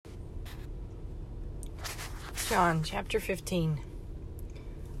John chapter 15.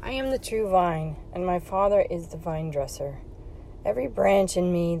 I am the true vine, and my Father is the vine dresser. Every branch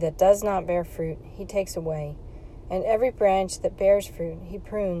in me that does not bear fruit, he takes away, and every branch that bears fruit, he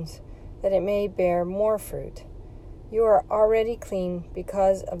prunes, that it may bear more fruit. You are already clean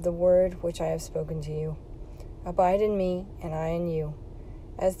because of the word which I have spoken to you. Abide in me, and I in you.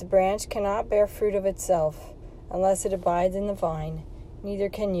 As the branch cannot bear fruit of itself, unless it abides in the vine, neither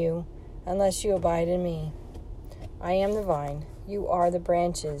can you, unless you abide in me. I am the vine, you are the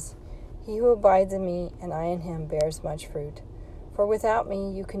branches. He who abides in me, and I in him, bears much fruit. For without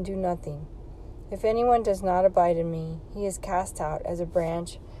me you can do nothing. If anyone does not abide in me, he is cast out as a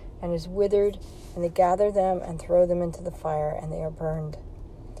branch, and is withered, and they gather them and throw them into the fire, and they are burned.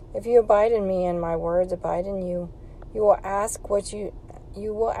 If you abide in me, and my words abide in you, you will ask what you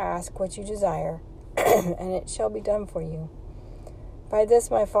desire, and it shall be done for you. By this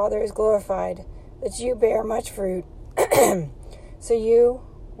my Father is glorified, that you bear much fruit, so you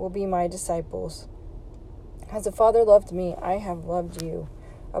will be my disciples. As the Father loved me, I have loved you.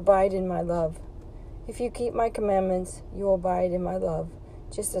 Abide in my love. If you keep my commandments, you will abide in my love,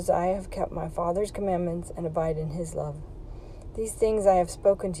 just as I have kept my Father's commandments and abide in his love. These things I have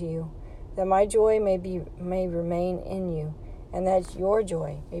spoken to you, that my joy may remain in you, and that your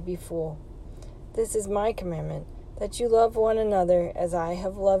joy may be full. This is my commandment, that you love one another as I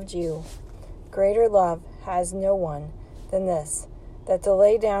have loved you. Greater love has no one than this, that to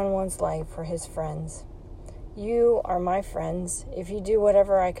lay down one's life for his friends. You are my friends, if you do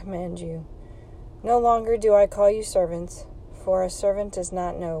whatever I command you. No longer do I call you servants, for a servant does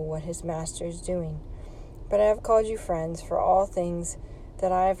not know what his master is doing. But I have called you friends, for all things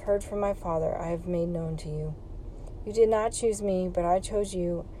that I have heard from my Father I have made known to you. You did not choose me, but I chose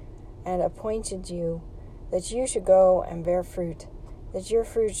you and appointed you, that you should go and bear fruit, that your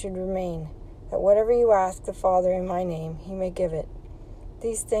fruit should remain, that whatever you ask the Father in my name, he may give it.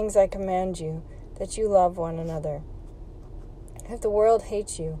 These things I command you, that you love one another. If the world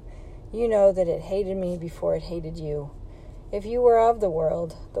hates you, you know that it hated me before it hated you. If you were of the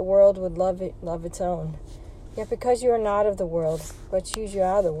world would love its own. Yet because you are not of the world, but choose you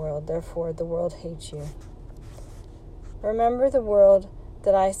out of the world, therefore the world hates you. Remember the word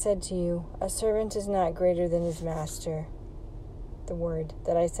that I said to you, a servant is not greater than his master. The word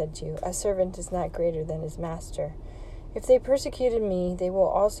that I said to you, a servant is not greater than his master. If they persecuted me, they will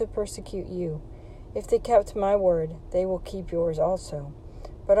also persecute you. If they kept my word, they will keep yours also.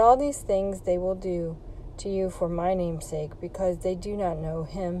 But all these things they will do to you for my name's sake, because they do not know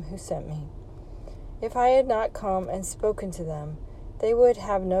him who sent me. If I had not come and spoken to them, they would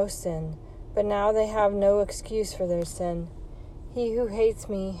have no sin, but now they have no excuse for their sin. He who hates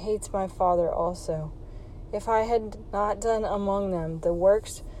me hates my Father also. If I had not done among them the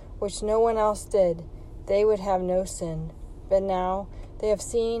works which no one else did, they would have no sin. But now they have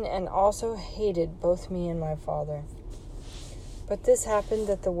seen and also hated both me and my Father. But this happened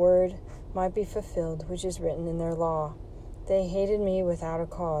that the word might be fulfilled, which is written in their law. They hated me without a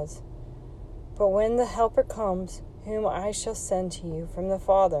cause. But when the Helper comes, whom I shall send to you from the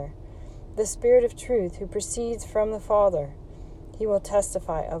Father, the Spirit of truth who proceeds from the Father, he will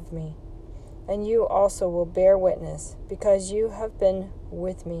testify of me. And you also will bear witness, because you have been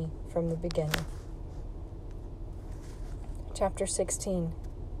with me from the beginning. Chapter 16.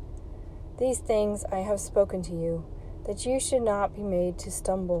 These things I have spoken to you, that you should not be made to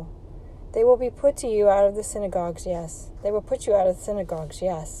stumble. They will be put to you out of the synagogues, yes. They will put you out of the synagogues,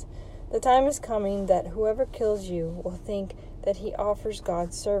 yes. The time is coming that whoever kills you will think that he offers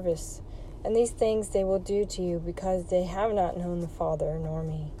God service. And these things they will do to you, because they have not known the Father nor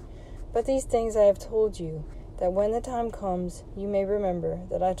me. But these things I have told you, that when the time comes, you may remember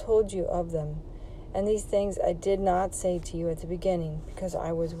that I told you of them. And these things I did not say to you at the beginning, because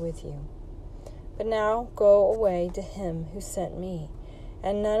I was with you. But now go away to him who sent me.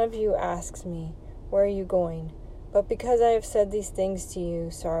 And none of you asks me, where are you going? But because I have said these things to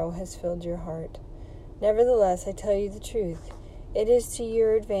you, sorrow has filled your heart. Nevertheless, I tell you the truth. It is to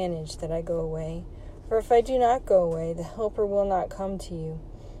your advantage that I go away. For if I do not go away, the Helper will not come to you.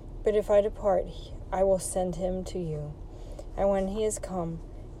 But if I depart, I will send him to you. And when he has come,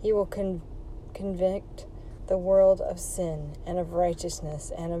 he will convict the world of sin, and of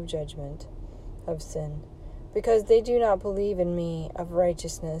righteousness, and of judgment. Of sin, because they do not believe in me; of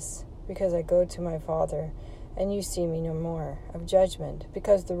righteousness, because I go to my Father, and you see me no more; of judgment,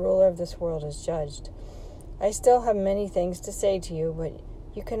 because the ruler of this world is judged. I still have many things to say to you, but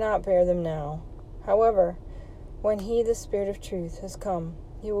you cannot bear them now. However, when he, the Spirit of truth, has come,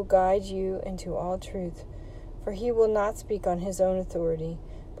 he will guide you into all truth, for he will not speak on his own authority,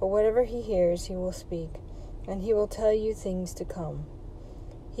 but whatever he hears he will speak, and he will tell you things to come.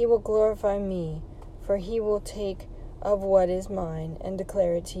 He will glorify me, for he will take of what is mine and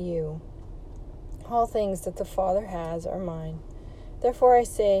declare it to you. All things that the Father has are mine. Therefore I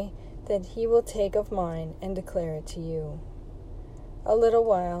say that he will take of mine and declare it to you. A little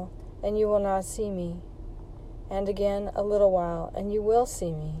while, and you will not see me. And again a little while, and you will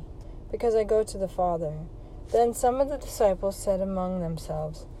see me, because I go to the Father. Then some of the disciples said among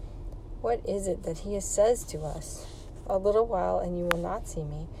themselves, What is it that he says to us? A little while, and you will not see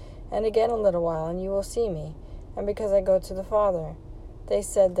me. And again a little while, and you will see me, and because I go to the Father. They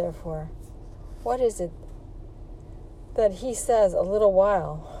said therefore, What is it that he says, a little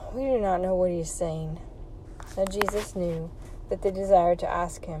while? We do not know what he is saying. Now Jesus knew that they desired to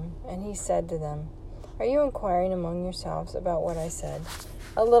ask him, and he said to them, Are you inquiring among yourselves about what I said?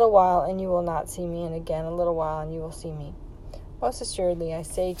 A little while, and you will not see me, and again a little while, and you will see me. Most assuredly I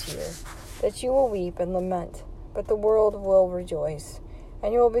say to you, that you will weep and lament, but the world will rejoice.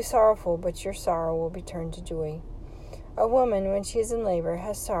 And you will be sorrowful, but your sorrow will be turned to joy. A woman, when she is in labor,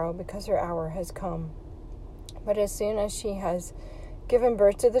 has sorrow because her hour has come. But as soon as she has given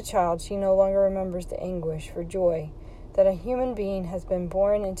birth to the child, she no longer remembers the anguish for joy that a human being has been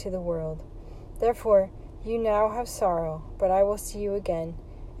born into the world. Therefore, you now have sorrow, but I will see you again,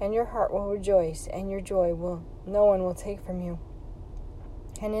 and your heart will rejoice, and your joy no one will take from you.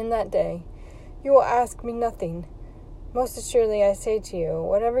 And in that day, you will ask me nothing. Most assuredly I say to you,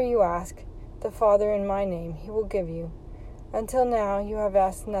 whatever you ask the Father in my name, he will give you. Until now you have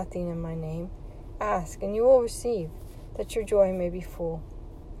asked nothing in my name. Ask, and you will receive, that your joy may be full.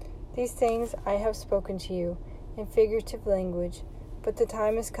 These things I have spoken to you in figurative language, but the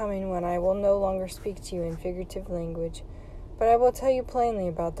time is coming when I will no longer speak to you in figurative language, but I will tell you plainly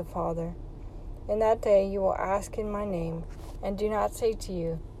about the Father. In that day you will ask in my name, and do not say to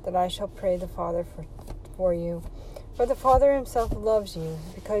you that I shall pray the Father for you. For the Father himself loves you,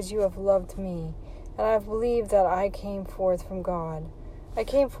 because you have loved me, and I have believed that I came forth from God. I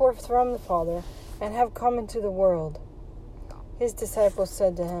came forth from the Father, and have come into the world. His disciples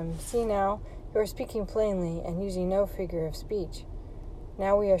said to him, See now, you are speaking plainly, and using no figure of speech.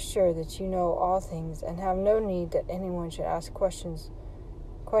 Now we are sure that you know all things, and have no need that anyone should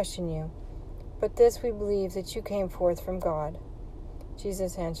question you. But this we believe, that you came forth from God.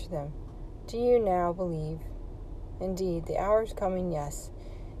 Jesus answered them, Do you now believe? Indeed, the hour is coming, yes.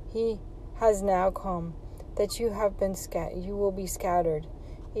 He has now come, that you will be scattered,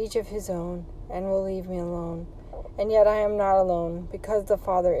 each of his own, and will leave me alone. And yet I am not alone, because the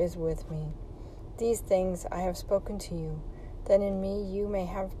Father is with me. These things I have spoken to you, that in me you may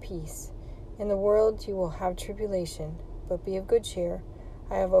have peace. In the world you will have tribulation, but be of good cheer.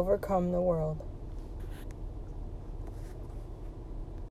 I have overcome the world.